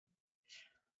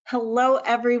Hello,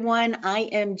 everyone. I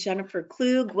am Jennifer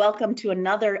Kluge. Welcome to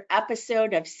another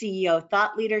episode of CEO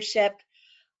Thought Leadership.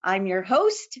 I'm your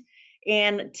host,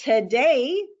 and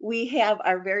today we have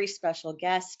our very special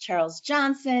guest, Charles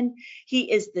Johnson.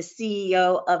 He is the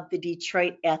CEO of the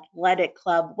Detroit Athletic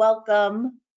Club.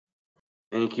 Welcome.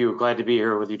 Thank you. Glad to be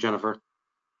here with you, Jennifer.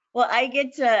 Well, I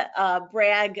get to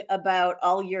brag about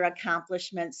all your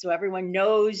accomplishments so everyone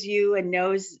knows you and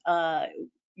knows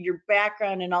your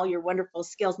background and all your wonderful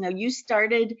skills. Now, you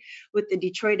started with the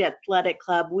Detroit Athletic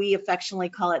Club. We affectionately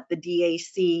call it the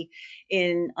DAC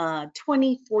in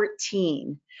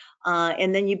 2014.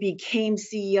 And then you became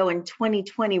CEO in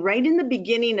 2020, right in the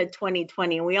beginning of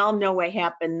 2020. And we all know what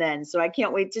happened then. So I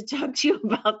can't wait to talk to you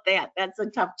about that. That's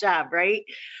a tough job, right?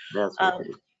 That's right.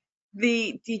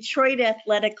 The Detroit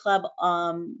Athletic Club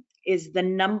is the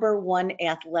 #1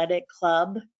 athletic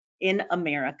club in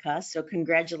America, so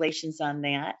congratulations on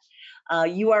that.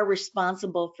 You are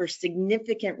responsible for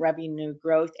significant revenue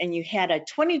growth, and you had a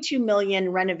 $22 million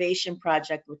renovation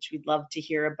project, which we'd love to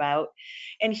hear about.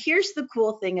 And here's the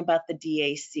cool thing about the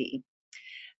DAC.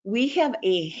 We have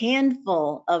a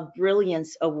handful of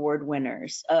Brilliance Award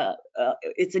winners.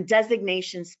 It's a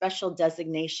designation, special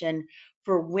designation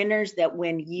for winners that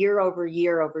win year over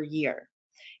year over year.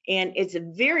 And it's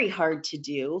very hard to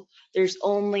do. There's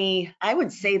only, I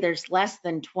would say there's less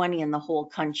than 20 in the whole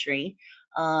country.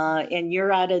 And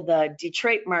you're out of the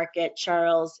Detroit market,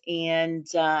 Charles, and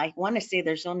I want to say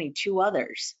there's only 2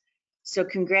 others. So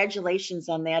congratulations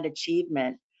on that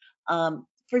achievement.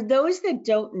 For those that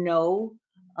don't know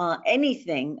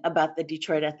anything about the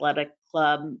Detroit Athletic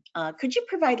Club, could you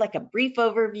provide like a brief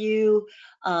overview?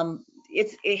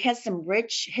 It has some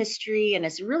rich history and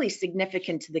it's really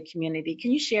significant to the community.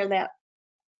 Can you share that?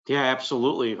 Yeah,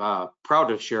 absolutely. Proud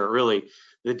to share it, really.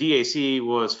 The DAC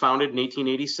was founded in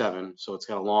 1887, so it's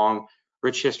got a long,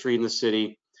 rich history in the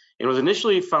city. It was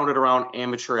initially founded around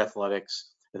amateur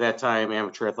athletics. At that time,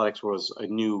 amateur athletics was a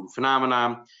new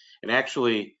phenomenon, and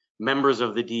actually members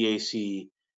of the DAC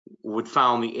would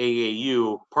found the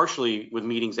AAU partially with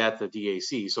meetings at the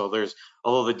DAC. So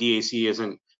although the DAC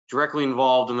isn't directly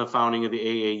involved in the founding of the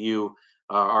AAU,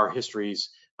 our histories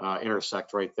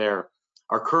intersect right there.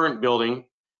 Our current building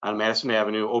on Madison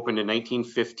Avenue opened in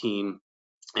 1915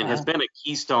 and has been a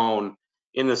keystone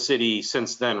in the city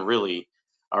since then, really.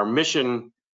 Our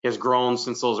mission has grown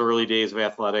since those early days of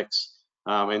athletics.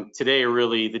 And today,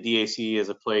 really, the DAC is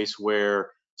a place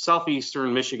where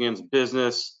Southeastern Michigan's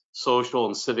business, social,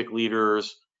 and civic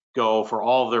leaders go for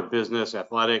all of their business,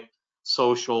 athletic,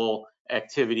 social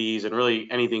activities, and really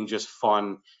anything just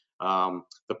fun.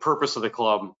 The purpose of the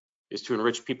club is to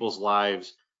enrich people's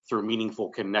lives through meaningful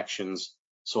connections.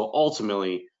 So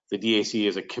ultimately, the DAC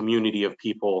is a community of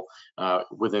people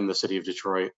within the city of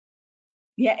Detroit.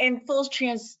 Yeah, and full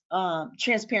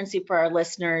transparency for our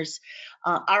listeners,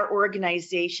 our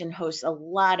organization hosts a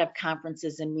lot of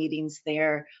conferences and meetings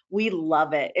there. We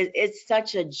love it. It's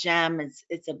such a gem.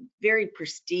 It's a very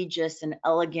prestigious and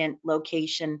elegant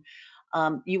location.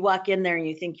 You walk in there and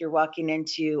you think you're walking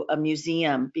into a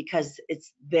museum because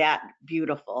it's that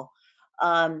beautiful.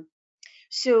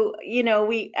 So,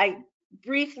 I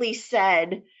briefly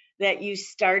said that you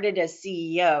started as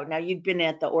CEO. Now, you've been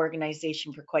at the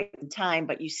organization for quite some time,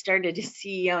 but you started as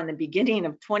CEO in the beginning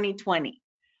of 2020.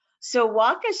 So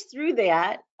walk us through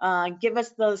that. Give us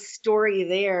the story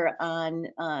there on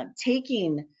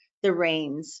taking the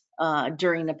reins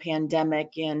during the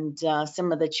pandemic and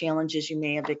some of the challenges you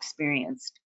may have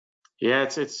experienced. Yeah,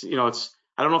 it's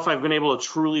I don't know if I've been able to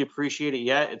truly appreciate it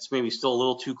yet. It's maybe still a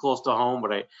little too close to home,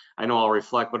 but I know I'll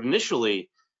reflect. But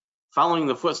initially, following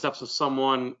the footsteps of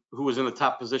someone who was in the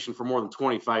top position for more than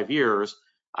 25 years,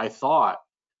 I thought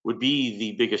would be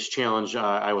the biggest challenge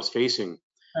I was facing.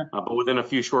 But within a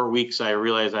few short weeks, I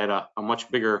realized I had a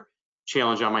much bigger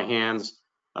challenge on my hands.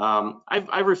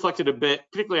 I've reflected a bit,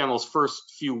 particularly on those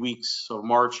first few weeks of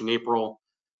March and April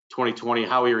 2020,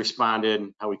 how we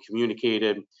responded, how we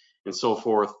communicated, and so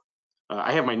forth.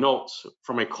 I have my notes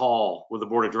from a call with the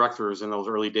board of directors in those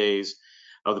early days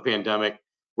of the pandemic,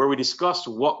 where we discussed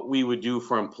what we would do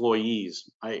for employees.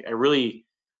 I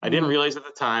didn't realize at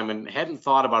the time and hadn't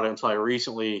thought about it until I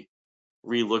recently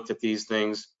re-looked at these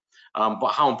things, but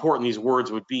how important these words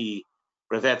would be.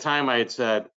 But at that time, I had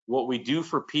said, what we do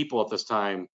for people at this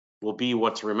time will be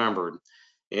what's remembered.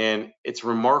 And it's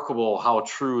remarkable how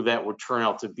true that would turn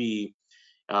out to be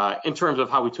in terms of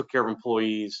how we took care of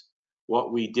employees,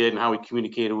 what we did, and how we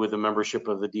communicated with the membership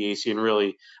of the DAC. And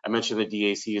really, I mentioned the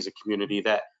DAC as a community,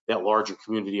 that larger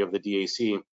community of the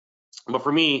DAC. But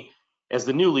for me, as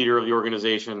the new leader of the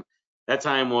organization, that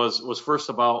time was first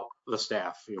about the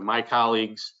staff, my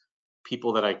colleagues,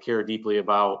 people that I care deeply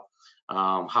about,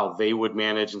 how they would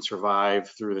manage and survive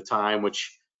through the time,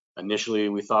 which initially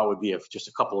we thought would be just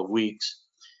a couple of weeks.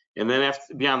 And then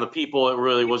after, beyond the people, it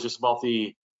really was just about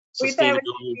the We thought it would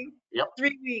sustainability. be Yep.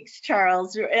 3 weeks,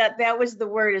 Charles. That was the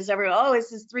word. Is everyone? Oh,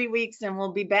 this is 3 weeks, and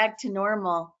we'll be back to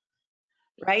normal,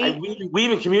 right? We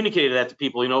even communicated that to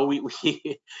people.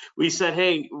 We said,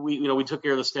 hey, we took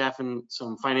care of the staff in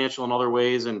some financial and other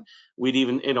ways, and we'd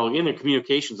even, in the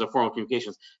communications, the formal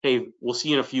communications, hey, we'll see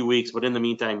you in a few weeks, but in the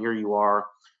meantime, here you are.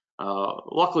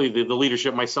 Luckily, the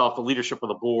leadership, myself, the leadership of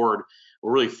the board,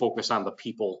 were really focused on the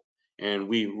people, and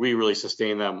we really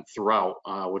sustained them throughout,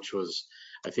 which was,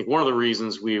 I think, one of the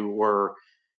reasons we were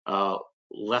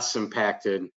less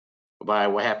impacted by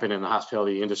what happened in the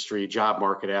hospitality industry job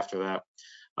market after that.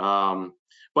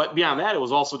 But beyond that, it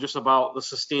was also just about the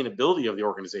sustainability of the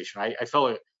organization. I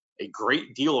felt a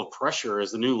great deal of pressure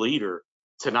as the new leader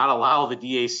to not allow the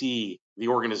DAC, the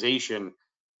organization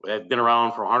that had been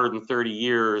around for 130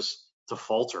 years, to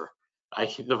falter.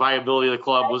 The viability of the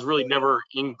club was really never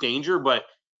in danger, but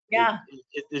Yeah.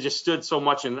 it just stood so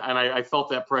much, and I felt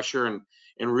that pressure, and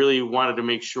really wanted to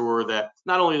make sure that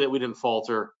not only that we didn't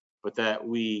falter, but that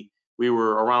we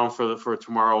were around for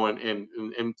tomorrow,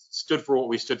 and stood for what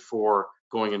we stood for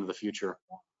going into the future.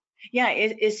 Yeah,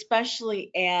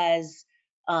 especially as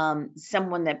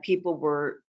someone that people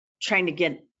were trying to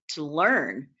get to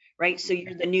learn, right? So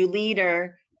you're the new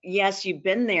leader. Yes, you've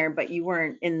been there, but you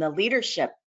weren't in the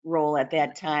leadership role at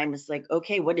that time. It's like,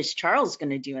 okay, what is Charles going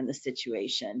to do in this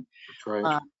situation? That's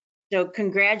right. Uh, so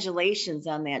congratulations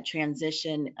on that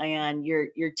transition, and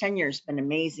your tenure has been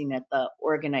amazing at the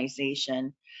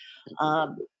organization.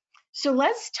 So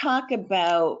let's talk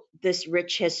about this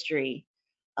rich history.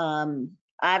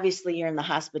 Obviously, you're in the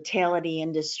hospitality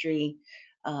industry.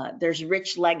 There's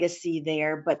rich legacy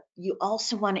there, but you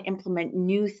also want to implement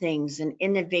new things and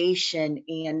innovation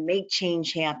and make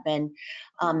change happen.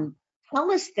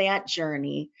 Tell us that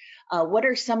journey. What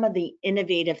are some of the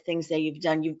innovative things that you've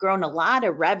done? You've grown a lot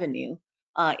of revenue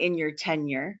in your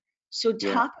tenure. So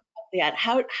Yeah. talk about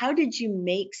that. How did you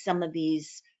make some of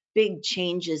these big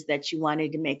changes that you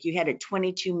wanted to make? You had a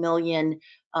 22 million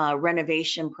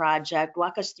renovation project.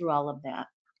 Walk us through all of that.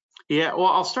 Yeah, well,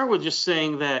 I'll start with just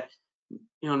saying that,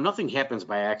 nothing happens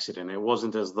by accident. It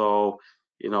wasn't as though,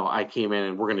 I came in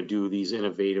and we're going to do these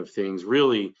innovative things.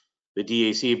 Really, the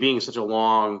DAC being such a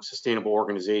long, sustainable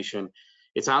organization,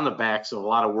 it's on the backs of a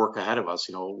lot of work ahead of us.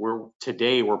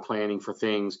 We're planning for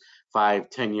things 5,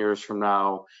 10 years from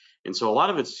now. And so a lot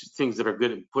of it's things that are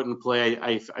good to put in play.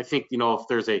 I think, if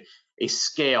there's a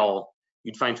scale,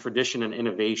 you'd find tradition and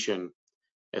innovation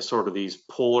as sort of these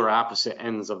polar opposite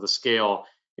ends of the scale.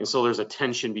 And so there's a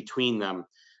tension between them.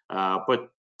 But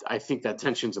I think that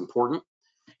tension's important.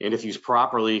 And if used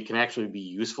properly, it can actually be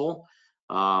useful.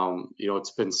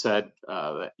 It's been said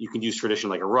that you can use tradition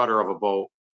like a rudder of a boat,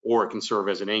 or it can serve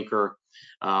as an anchor.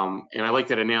 And I like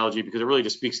that analogy because it really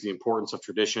just speaks to the importance of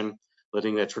tradition,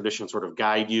 letting that tradition sort of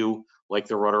guide you like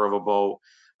the rudder of a boat.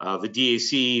 The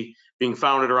DAC being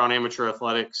founded around amateur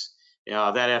athletics,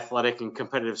 that athletic and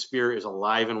competitive spirit is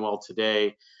alive and well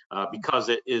today because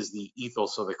it is the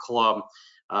ethos of the club.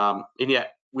 And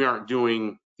yet we aren't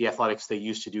doing the athletics they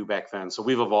used to do back then. So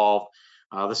we've evolved.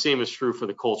 The same is true for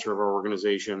the culture of our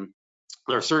organization.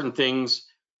 There are certain things,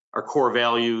 our core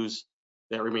values,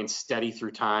 that remain steady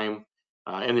through time.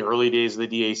 In the early days of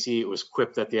the DAC, it was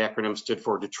quipped that the acronym stood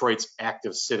for Detroit's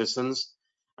Active Citizens.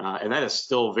 And that is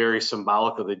still very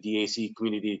symbolic of the DAC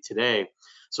community today.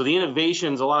 So the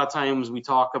innovations, a lot of times we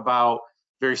talk about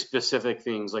very specific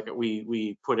things, like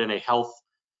we put in a health,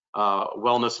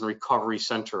 wellness, and recovery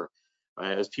center.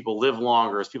 As people live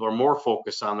longer, as people are more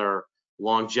focused on their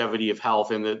longevity of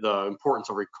health and the importance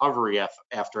of recovery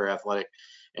after athletic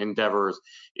endeavors,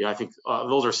 I think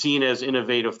those are seen as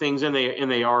innovative things, and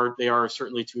they are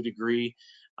certainly to a degree.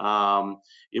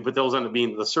 But those end up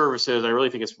being the services. I really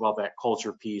think it's about that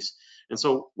culture piece. And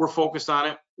so we're focused on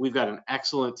it. We've got an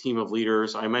excellent team of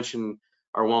leaders. I mentioned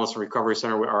our Wellness and Recovery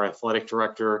Center, our athletic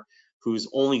director, who's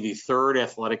only the third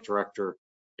athletic director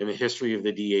in the history of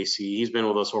the DAC. He's been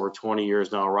with us over 20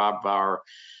 years now, Rob Bauer.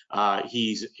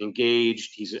 He's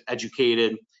engaged, he's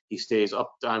educated, he stays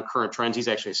up on current trends. He's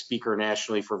actually a speaker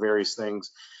nationally for various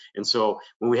things. And so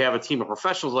when we have a team of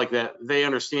professionals like that, they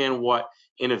understand what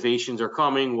innovations are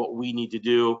coming, what we need to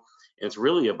do. And it's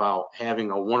really about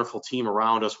having a wonderful team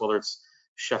around us, whether it's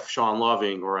Chef Sean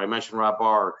Loving, or I mentioned Rob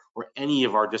Barr, or any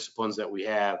of our disciplines that we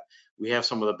have. We have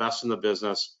some of the best in the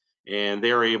business, and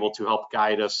they're able to help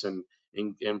guide us and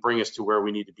bring us to where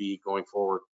we need to be going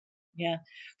forward. Yeah.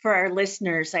 For our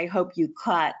listeners, I hope you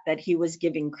caught that he was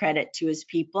giving credit to his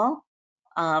people.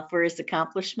 for his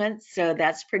accomplishments. So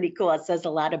that's pretty cool. It says a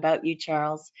lot about you,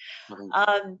 Charles. Thank you.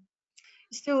 Um,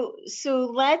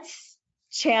 so let's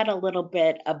chat a little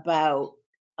bit about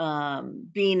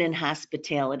being in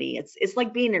hospitality. It's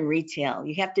like being in retail.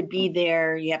 You have to be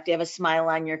there. You have to have a smile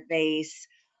on your face.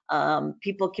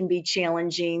 People can be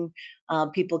challenging.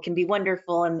 People can be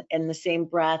wonderful in the same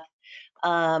breath.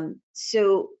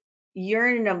 So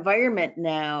you're in an environment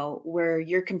now where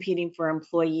you're competing for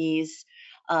employees.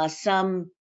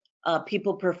 Some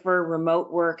people prefer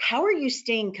remote work. How are you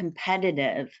staying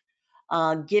competitive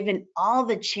given all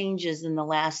the changes in the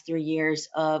last 3 years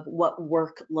of what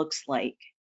work looks like?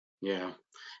 Yeah,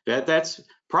 that's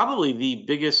probably the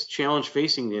biggest challenge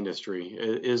facing the industry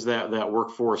is that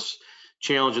workforce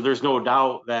challenge. And there's no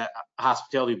doubt that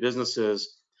hospitality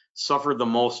businesses suffered the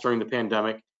most during the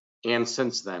pandemic and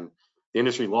since then. The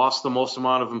industry lost the most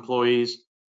amount of employees,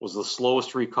 was the slowest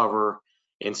to recover,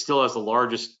 and still has the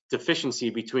largest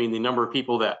deficiency between the number of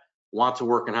people that want to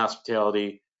work in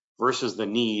hospitality versus the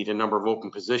need and number of open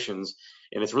positions.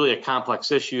 And it's really a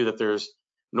complex issue that there's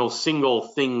no single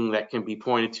thing that can be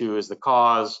pointed to as the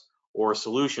cause or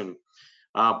solution.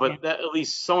 Yeah, But that, at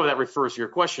least some of that refers to your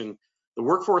question. The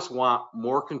workforce want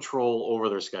more control over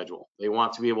their schedule. They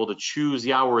want to be able to choose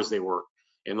the hours they work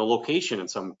and the location in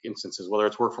some instances, whether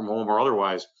it's work from home or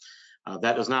otherwise.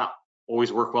 That does not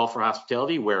always work well for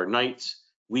hospitality, where nights,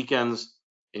 weekends,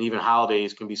 and even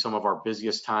holidays can be some of our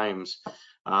busiest times.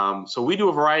 So we do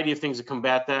a variety of things to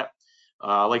combat that,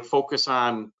 like focus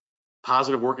on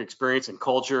positive work experience and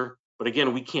culture. But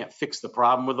again, we can't fix the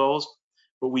problem with those.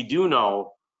 But we do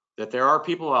know that there are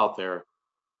people out there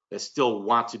that still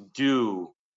want to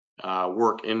do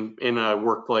work in a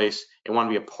workplace and want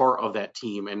to be a part of that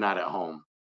team and not at home.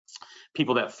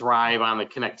 People that thrive on the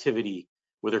connectivity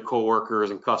with their coworkers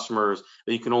and customers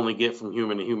that you can only get from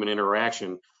human to human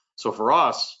interaction. So for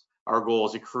us, our goal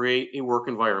is to create a work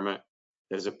environment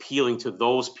that is appealing to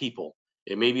those people.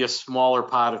 It may be a smaller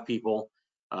pot of people,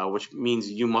 which means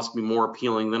you must be more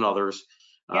appealing than others,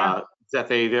 yeah, that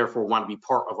they therefore want to be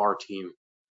part of our team.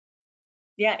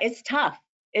 yeah. It's tough.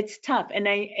 It's tough, and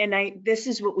I. This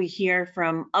is what we hear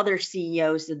from other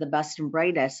CEOs of the best and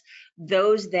brightest.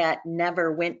 Those that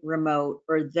never went remote,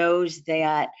 or those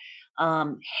that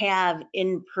have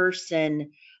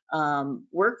in-person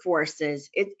workforces,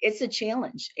 it's a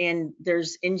challenge, and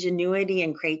there's ingenuity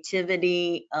and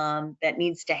creativity that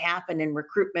needs to happen in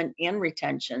recruitment and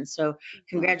retention. So Mhm.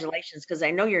 congratulations, because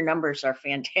I know your numbers are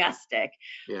fantastic.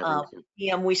 Yeah, uh, thank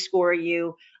you. we score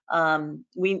you.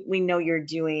 We know you're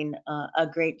doing a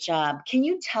great job. Can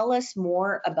you tell us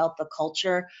more about the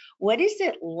culture? What is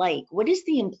it like? What is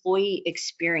the employee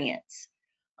experience?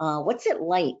 What's it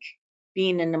like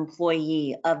being an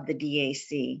employee of the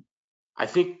DAC? I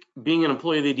think being an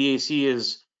employee of the DAC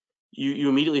is you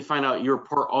immediately find out you're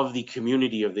part of the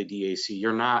community of the DAC.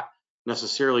 You're not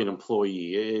necessarily an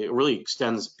employee. It really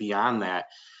extends beyond that.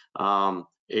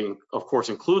 It, of course,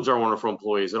 includes our wonderful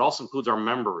employees. It also includes our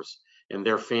members and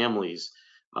their families.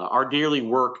 Our daily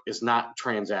work is not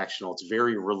transactional. It's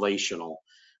very relational.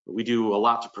 We do a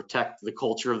lot to protect the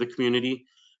culture of the community.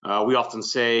 We often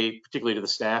say, particularly to the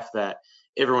staff, that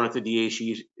everyone at the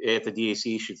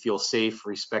DAC should feel safe,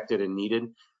 respected, and needed.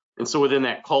 And so within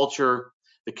that culture,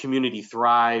 the community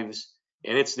thrives,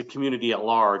 and it's the community at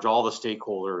large, all the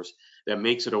stakeholders, that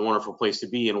makes it a wonderful place to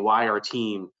be, and why our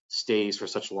team stays for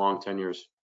such long tenures.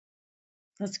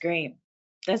 That's great.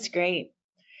 That's great.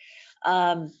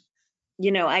 Um,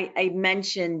 I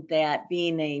mentioned that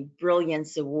being a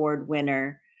Brilliance Award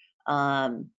winner,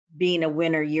 being a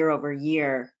winner year over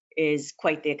year is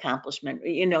quite the accomplishment.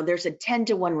 There's a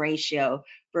 10-to-1 ratio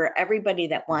for everybody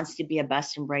that wants to be a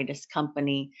best and brightest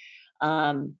company.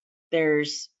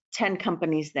 There's 10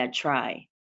 companies that try,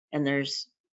 and there's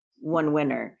one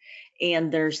winner.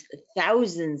 And there's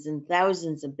thousands and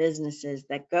thousands of businesses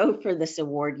that go for this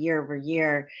award year over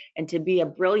year, and to be a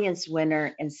brilliance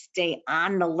winner and stay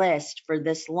on the list for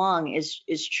this long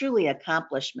is truly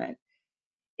accomplishment.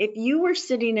 If you were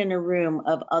sitting in a room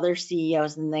of other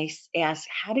CEOs and they ask,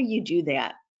 how do you do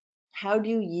that? How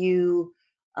do you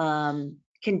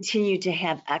continue to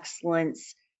have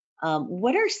excellence?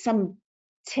 What are some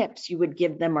tips you would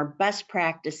give them, or best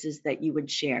practices that you would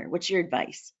share? What's your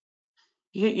advice?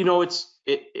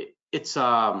 It's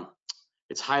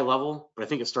high level, but I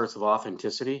think it starts with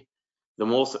authenticity. The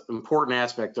most important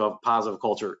aspect of positive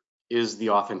culture is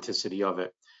the authenticity of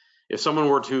it. If someone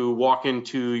were to walk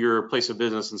into your place of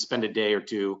business and spend a day or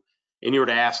two, and you were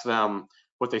to ask them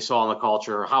what they saw in the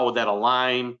culture, how would that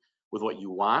align with what you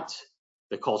want,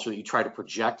 the culture that you try to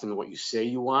project and what you say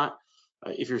you want?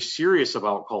 If you're serious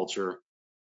about culture,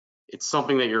 it's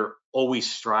something that you're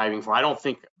always striving for. I don't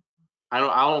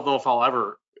know if I'll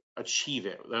ever achieve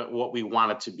it, what we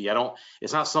want it to be.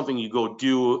 It's not something you go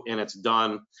do and it's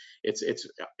done. It's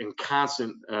in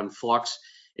constant flux.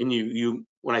 And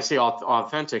when I say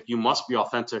authentic, you must be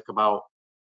authentic about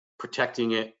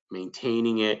protecting it,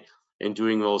 maintaining it, and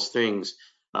doing those things.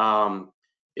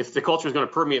 If the culture is going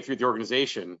to permeate through the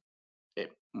organization,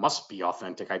 it must be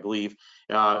authentic, I believe.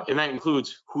 And that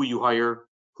includes who you hire,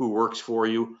 who works for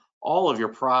you, all of your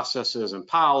processes and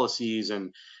policies,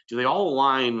 and do they all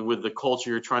align with the culture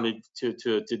you're trying to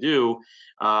do,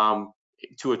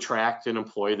 to attract and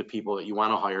employ the people that you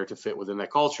want to hire to fit within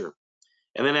that culture.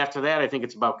 And then after that, I think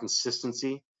it's about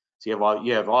consistency. So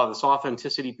you have all this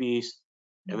authenticity piece,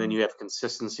 and then you have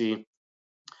consistency.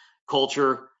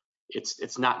 Culture,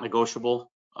 it's not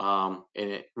negotiable, and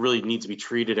it really needs to be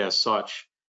treated as such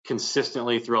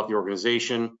consistently throughout the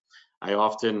organization. I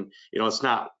often, it's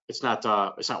not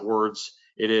words.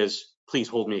 It is, please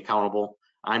hold me accountable.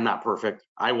 I'm not perfect.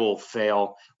 I will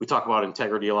fail. We talk about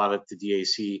integrity a lot at the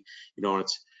DAC.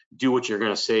 It's do what you're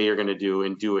going to say you're going to do,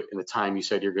 and do it in the time you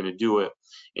said you're going to do it.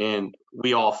 And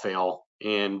we all fail,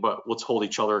 but let's hold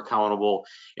each other accountable.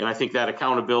 And I think that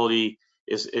accountability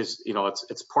is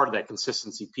it's part of that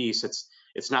consistency piece.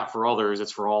 It's not for others,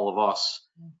 it's for all of us.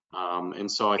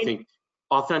 And so I think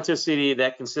authenticity,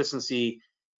 that consistency,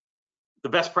 the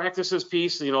best practices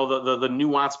piece, the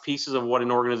nuanced pieces of what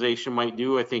an organization might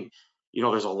do. I think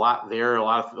there's a lot there, a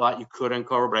lot you could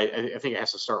uncover, but I think it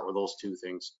has to start with those two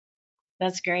things.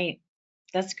 That's great.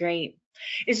 That's great.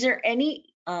 Is there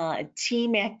any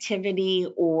team activity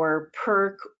or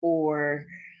perk or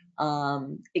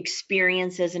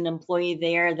experience as an employee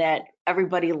there that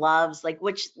everybody loves? Like,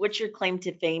 what's your claim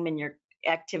to fame in your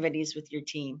activities with your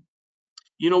team?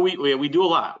 We do a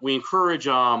lot. We encourage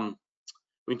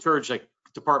like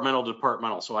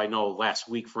departmental. So I know last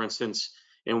week, for instance,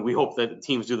 and we hope that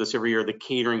teams do this every year, the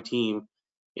catering team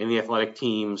and the athletic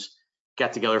teams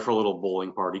got together for a little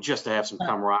bowling party just to have some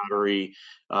camaraderie.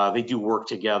 They do work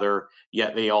together,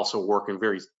 yet they also work in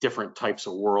very different types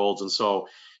of worlds. And so,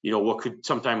 what could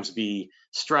sometimes be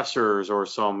stressors or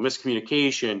some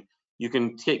miscommunication, you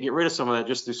can get rid of some of that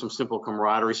just through some simple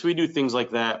camaraderie. So we do things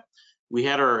like that. We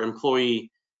had our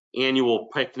employee annual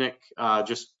picnic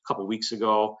just a couple weeks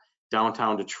ago,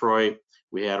 downtown Detroit.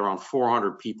 We had around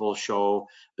 400 people show,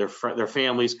 their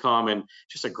families come, and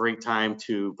just a great time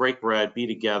to break bread, be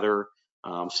together,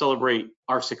 celebrate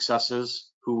our successes,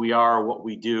 who we are, what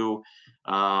we do.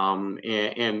 I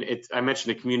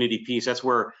mentioned the community piece. That's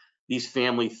where these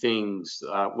family things,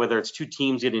 whether it's two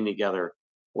teams getting together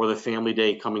or the family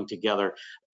day coming together,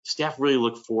 staff really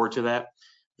look forward to that.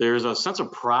 There's a sense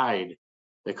of pride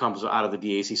that comes out of the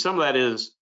DAC. Some of that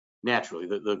is naturally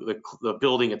the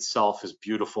building itself is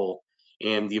beautiful,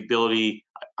 and the ability,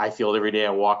 I feel it every day I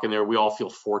walk in there, we all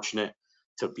feel fortunate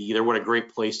to be there. What a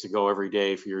great place to go every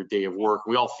day for your day of work.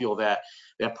 We all feel that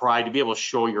pride to be able to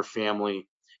show your family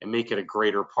and make it a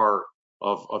greater part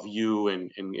of you,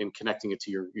 and connecting it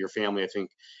to your family, I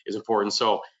think is important.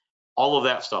 So all of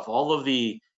that stuff, all of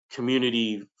the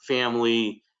community,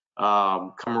 family,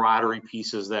 camaraderie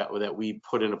pieces that we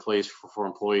put into place for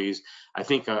employees, I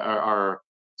think are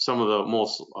some of the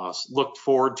most looked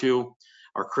forward to.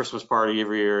 Our Christmas party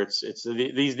every year, it's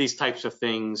these types of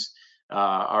things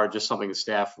are just something the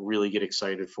staff really get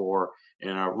excited for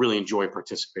and really enjoy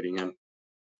participating in.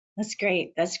 That's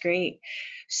great. That's great.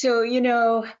 So,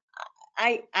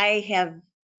 I have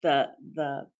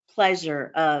the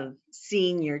pleasure of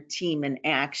seeing your team in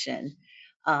action.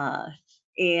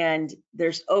 And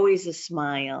there's always a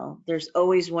smile. There's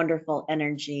always wonderful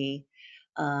energy.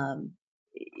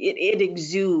 It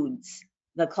exudes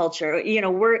the culture.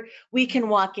 We can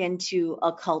walk into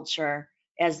a culture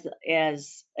as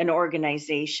an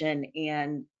organization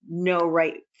and know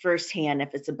right firsthand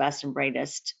if it's the best and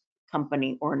brightest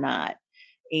company or not.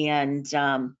 And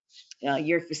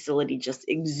your facility just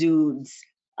exudes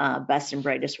best and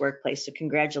brightest workplace. So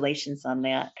congratulations on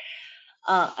that.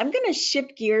 I'm going to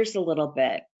shift gears a little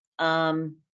bit.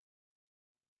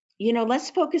 Let's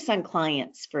focus on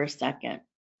clients for a second.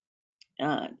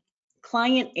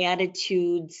 Client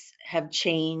attitudes have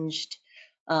changed.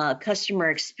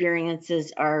 Customer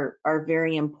experiences are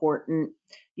very important.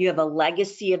 You have a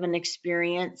legacy of an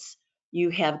experience.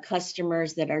 You have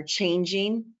customers that are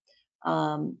changing.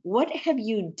 What have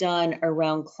you done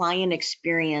around client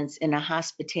experience in a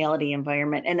hospitality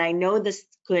environment? And I know this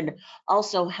could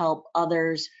also help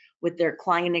others with their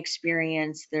client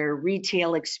experience, their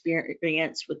retail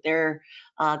experience with their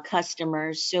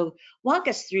customers. So walk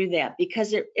us through that,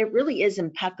 because it really is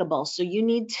impeccable. So you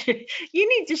need to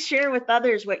you need to share with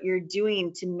others what you're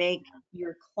doing to make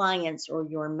your clients or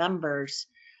your members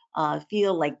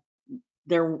feel like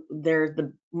they're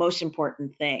the most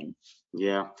important thing.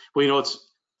 Yeah. Well,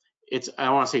 it's I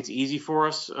don't want to say it's easy for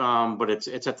us, but it's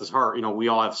at this heart. We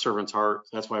all have servant's heart.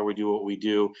 That's why we do what we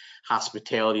do.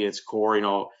 Hospitality at its core.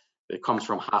 It comes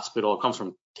from hospital. It comes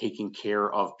from taking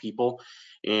care of people.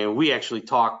 And we actually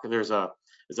talk. There's a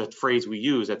phrase we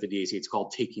use at the DAC. It's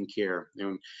called taking care,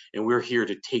 and we're here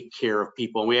to take care of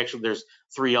people. And there's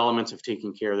three elements of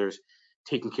taking care. There's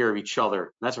taking care of each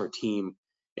other. That's our team.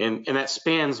 And that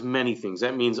spans many things.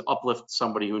 That means uplift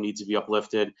somebody who needs to be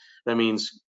uplifted. That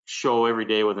means show every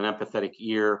day with an empathetic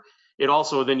ear. It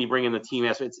also, then you bring in the team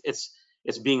aspect.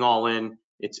 It's being all in.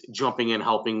 It's jumping in,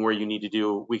 helping where you need to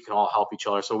do. We can all help each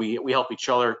other. So we help each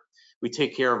other. We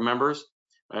take care of members,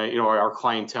 our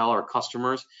clientele, our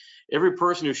customers. Every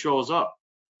person who shows up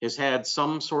has had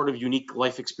some sort of unique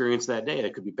life experience that day.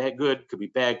 That could be bad, good, could be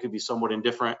bad, could be somewhat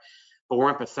indifferent, but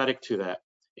we're empathetic to that.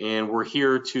 And we're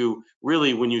here to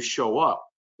really, when you show up,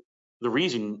 the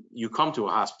reason you come to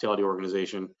a hospitality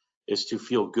organization is to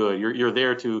feel good. You're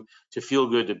there to feel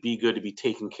good, to be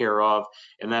taken care of,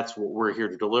 and that's what we're here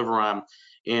to deliver on.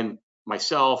 And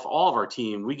myself, all of our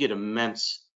team, we get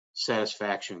immense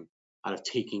satisfaction out of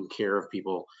taking care of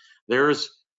people. There's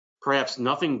perhaps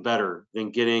nothing better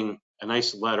than getting a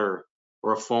nice letter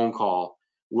or a phone call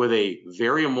with a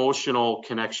very emotional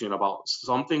connection about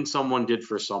something someone did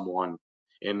for someone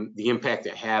and the impact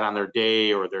it had on their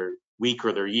day or their week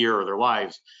or their year or their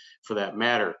lives, for that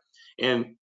matter.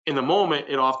 And in the moment,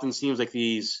 it often seems like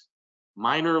these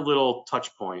minor little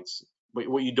touch points, but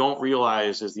what you don't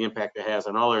realize is the impact it has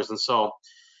on others. And so,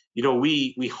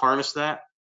 we harness that.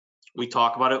 We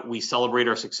talk about it. We celebrate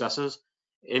our successes.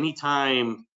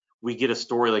 Anytime we get a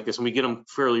story like this, and we get them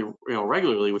fairly,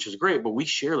 regularly, which is great, but we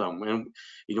share them, and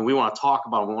we want to talk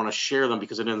about them. We want to share them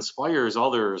because it inspires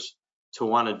others to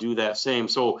want to do that same.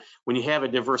 So when you have a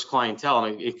diverse clientele,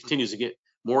 and it continues to get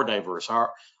more diverse,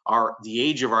 the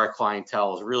age of our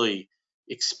clientele is really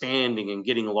expanding and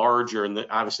getting larger, and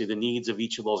obviously the needs of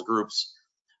each of those groups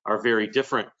are very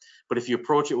different. But if you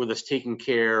approach it with this taking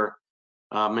care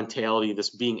mentality, this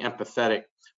being empathetic,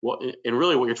 and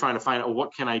really what you're trying to find out,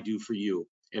 what can I do for you?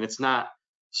 And it's not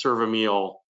serve a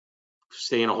meal,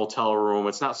 stay in a hotel room.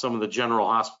 It's not some of the general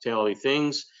hospitality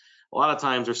things. A lot of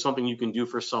times there's something you can do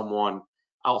for someone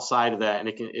outside of that, and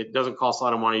it doesn't cost a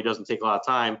lot of money. It doesn't take a lot of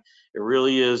time. It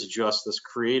really is just this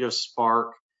creative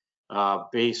spark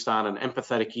based on an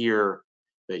empathetic ear,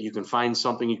 that you can find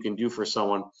something you can do for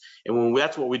someone. And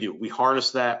that's what we do. We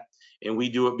harness that, and we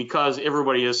do it because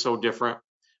everybody is so different,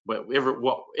 but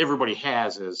what everybody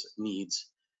has is needs.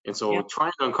 And so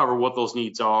trying to uncover what those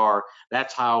needs are,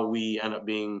 that's how we end up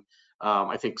being,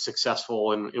 I think,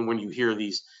 successful. And when you hear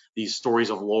these stories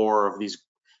of lore, of these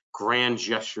grand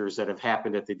gestures that have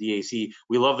happened at the DAC,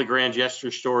 we love the grand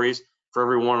gesture stories. For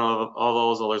every one of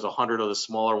those, there's 100 of the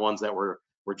smaller ones that were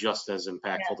just as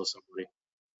impactful to somebody.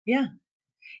 Yeah.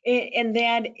 And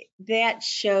that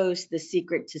shows the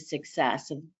secret to success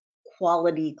of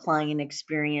quality client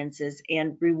experiences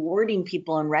and rewarding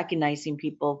people and recognizing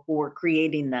people for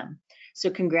creating them.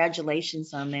 So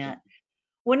congratulations on that.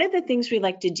 One of the things we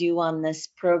like to do on this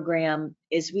program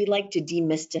is we like to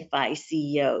demystify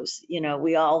CEOs.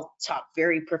 We all talk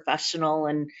very professional,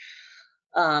 and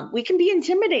we can be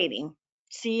intimidating.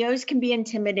 CEOs can be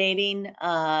intimidating.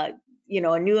 A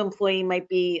new employee might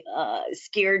be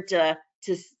scared to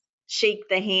shake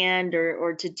the hand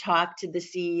or to talk to the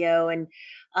CEO, and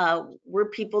we're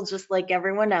people just like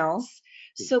everyone else.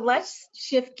 So let's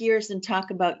shift gears and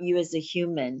talk about you as a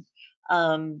human.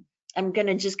 I'm going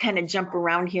to just kind of jump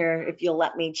around here, if you'll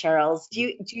let me, Charles. Do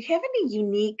you have any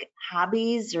unique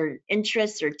hobbies or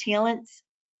interests or talents?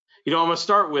 I'm going to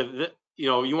start with, you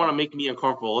want to make me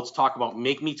uncomfortable. Let's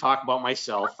make me talk about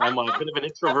myself. I'm a bit of an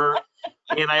introvert,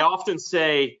 and I often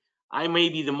say I may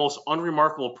be the most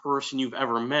unremarkable person you've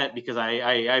ever met, because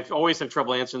I've always had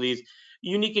trouble answering these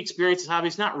unique experiences,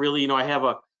 hobbies. Not really. I have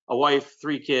a wife,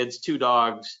 3 kids, 2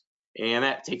 dogs, and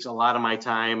that takes a lot of my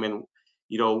time. And,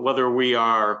 whether we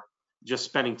are just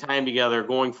spending time together,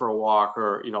 going for a walk,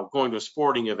 or, going to a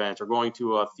sporting event, or going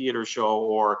to a theater show,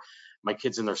 or my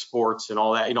kids in their sports and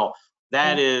all that,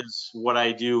 that is what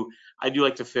I do. I do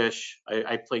like to fish.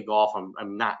 I play golf.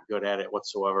 I'm not good at it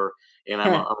whatsoever. And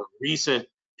I'm a recent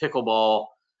pickleball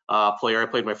player. I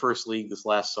played my first league this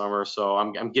last summer, so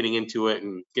I'm getting into it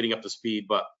and getting up to speed.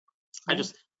 But I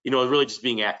just, really just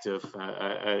being active.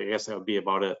 I guess that would be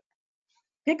about it.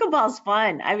 Pickleball's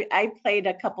fun. I played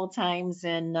a couple times,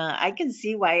 and I can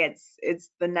see why it's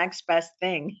the next best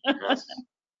thing. Yes.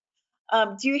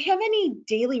 Do you have any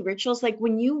daily rituals? Like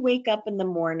when you wake up in the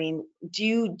morning, do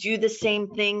you do the same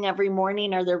thing every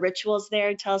morning? Are there rituals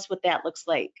there? Tell us what that looks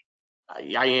like.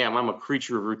 I am. I'm a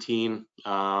creature of routine,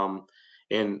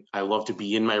 and I love to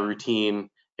be in my routine.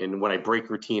 And when I break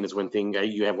routine is when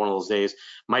you have one of those days.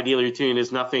 My daily routine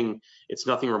is nothing. It's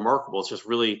nothing remarkable. It's just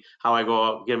really how I go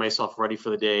out, get myself ready for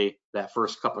the day. That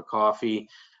first cup of coffee.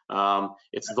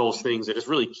 It's those things that just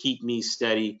really keep me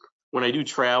steady. When I do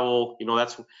travel,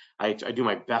 that's I do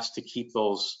my best to keep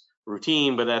those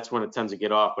routine, but that's when it tends to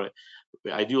get off. But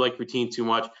I do like routine too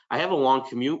much. I have a long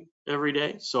commute every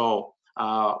day, so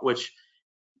which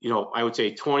I would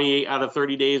say 28 out of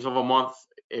 30 days of a month,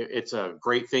 it's a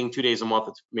great thing. 2 days a month,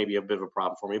 it's maybe a bit of a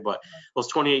problem for me. But those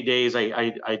 28 days, I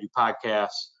do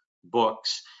podcasts,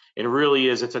 books. And it really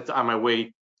is, on my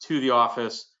way to the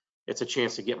office. It's a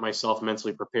chance to get myself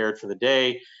mentally prepared for the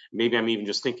day. Maybe I'm even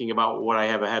just thinking about what I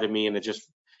have ahead of me, and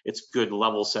it's good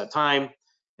level set time.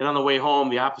 And on the way home,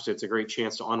 the opposite. It's a great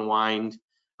chance to unwind,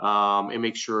 and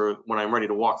make sure when I'm ready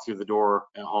to walk through the door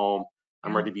at home,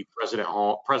 I'm Yeah. ready to be present at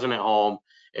home,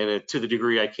 and to the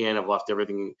degree I can, I've left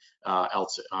everything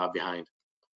else behind.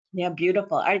 Yeah,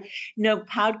 beautiful.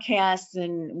 Podcasts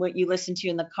and what you listen to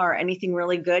in the car, anything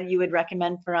really good you would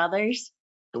recommend for others?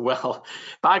 Well,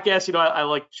 podcasts, I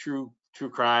like true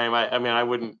crime. I mean, I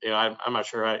wouldn't, I'm not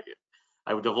sure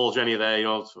I would divulge any of that.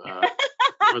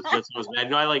 That sounds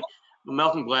bad. I like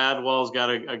Malcolm Gladwell's got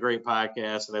a great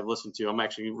podcast that I've listened to. I'm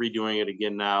actually redoing it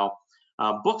again now.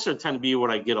 Books tend to be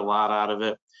what I get a lot out of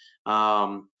it.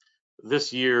 Um,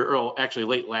 this year, or actually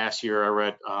late last year, I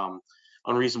read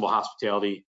Unreasonable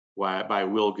Hospitality by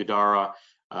Will Guidara,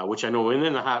 which I know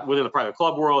within the private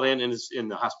club world and in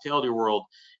the hospitality world,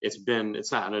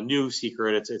 it's not a new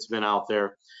secret. It's been out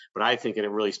there, but I think it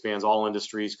really spans all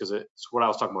industries because it's what I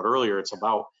was talking about earlier. It's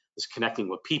about this connecting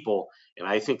with people, and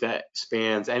I think that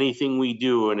spans anything we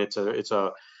do, and it's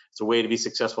a way to be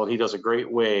successful. And he does a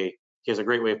great way. He has a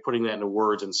great way of putting that into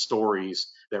words and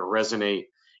stories that resonate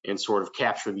and sort of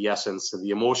capture the essence and the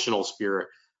emotional spirit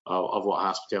of what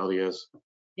hospitality is.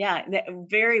 Yeah,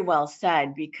 very well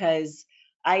said, because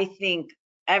I think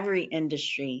every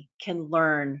industry can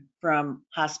learn from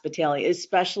hospitality,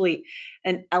 especially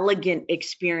an elegant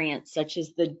experience such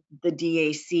as the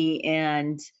DAC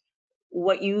and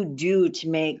what you do to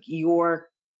make your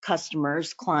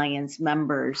customers, clients,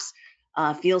 members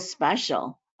feel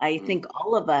special. I Mm. think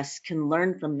all of us can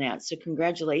learn from that. So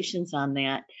congratulations on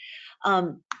that.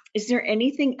 Is there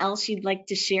anything else you'd like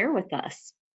to share with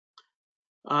us?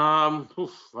 I'm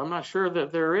not sure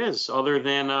that there is, other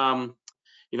than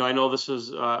I know this is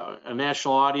a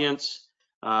national audience.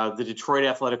 The Detroit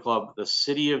Athletic Club, the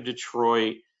city of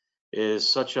Detroit,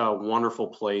 is such a wonderful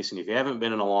place. And if you haven't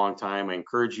been in a long time, I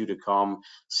encourage you to come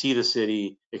see the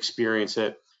city, experience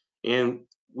it. And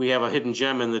we have a hidden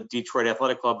gem in the Detroit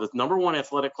Athletic Club, the number one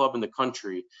athletic club in the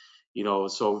country.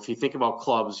 So if you think about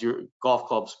clubs, your golf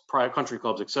clubs, private country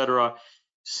clubs, etc.,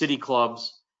 city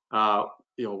clubs, uh,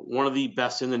 one of the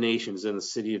best in the nation is in the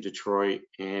city of Detroit.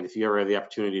 And if you ever have the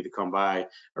opportunity to come by,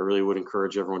 I really would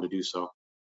encourage everyone to do so.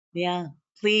 Yeah,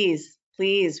 please,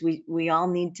 please. We all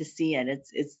need to see it.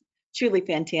 It's truly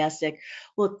fantastic.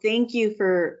 Well, thank you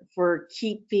for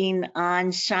keeping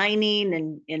on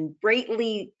shining and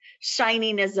brightly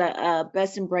shining as a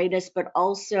best and brightest, but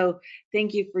also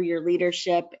thank you for your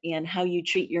leadership and how you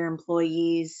treat your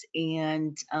employees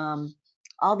and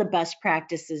all the best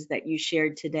practices that you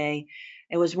shared today.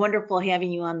 It was wonderful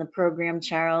having you on the program,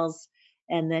 Charles.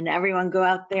 And then everyone go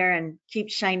out there and keep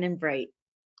shining bright.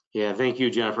 Yeah, thank you,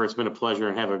 Jennifer. It's been a pleasure,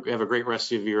 and have a great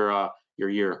rest of your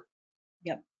year.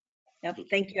 Yep. Yep.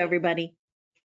 Thank you, everybody.